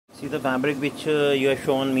See the fabric which you have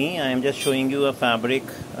shown me. I am just showing you a fabric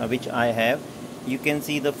which I have. You can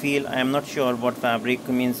see the feel. I am not sure what fabric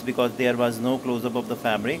means because there was no close-up of the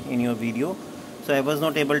fabric in your video, so I was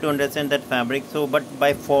not able to understand that fabric. So but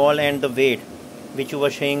by fall and the weight which you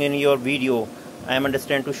were showing in your video, I am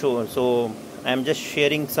understand to show. So I am just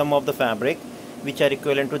sharing some of the fabric which are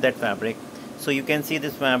equivalent to that fabric. So you can see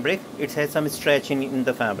this fabric, it has some stretch in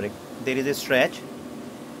the fabric. There is a stretch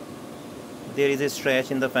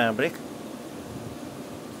in the fabric,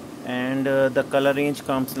 and the color range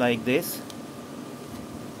comes like this.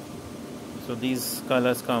 So these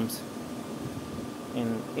colors comes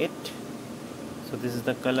in it. So this is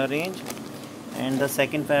the color range. And the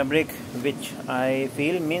second fabric which I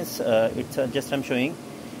feel means it's just I'm showing,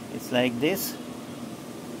 it's like this,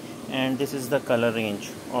 and this is the color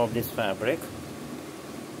range of this fabric.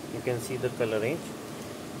 You can see the color range.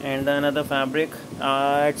 And another fabric,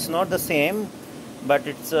 it's not the same, but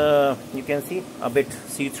it's you can see a bit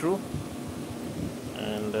see-through,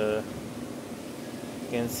 and you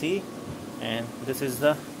can see, and this is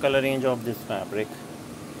the color range of this fabric.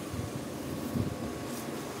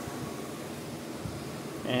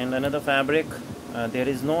 And another fabric, there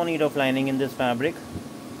is no need of lining in this fabric.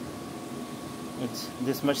 It's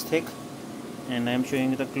this much thick, and I am showing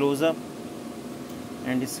you the close-up.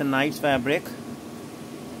 And it's a nice fabric.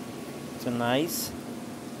 It's a nice,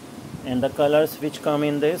 and the colors which come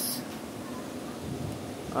in this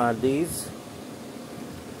are these.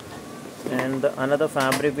 And another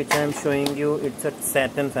fabric which I am showing you, it's a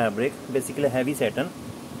satin fabric, basically heavy satin.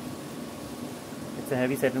 It's a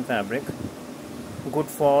heavy satin fabric, good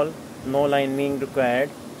fall, no lining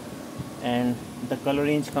required, and the color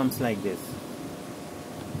range comes like this.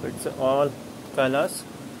 So it's all colors.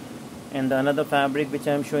 And the another fabric which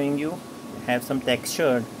I am showing you have some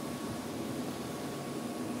texture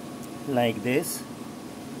like this,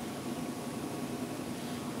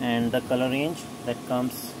 and the color range that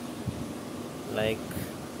comes like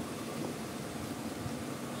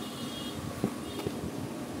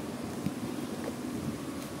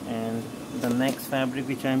and the next fabric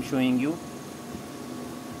which I am showing you,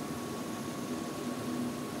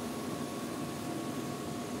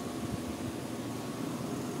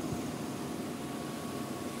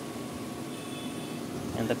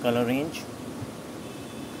 and the color range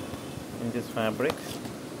in this fabric.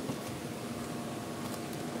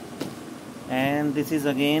 And this is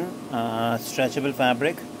again stretchable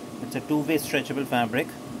fabric. It's a two-way stretchable fabric,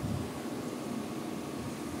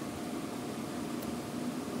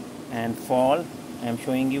 and fall, I am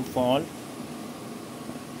showing you fall.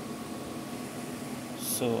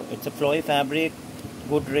 So it's a flowy fabric,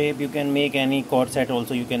 good drape. You can make any corset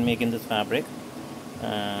also, you can make in this fabric.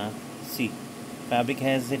 See, fabric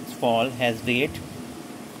has its fall, has weight,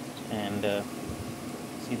 and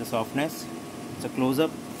see the softness. It's a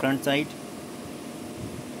close-up front side,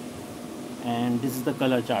 and this is the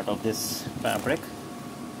color chart of this fabric.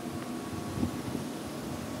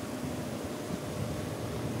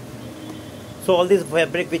 So all this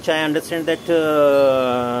fabric which I understand that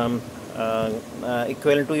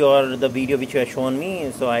equivalent to the video which you have shown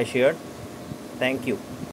me, so I shared. Thank you.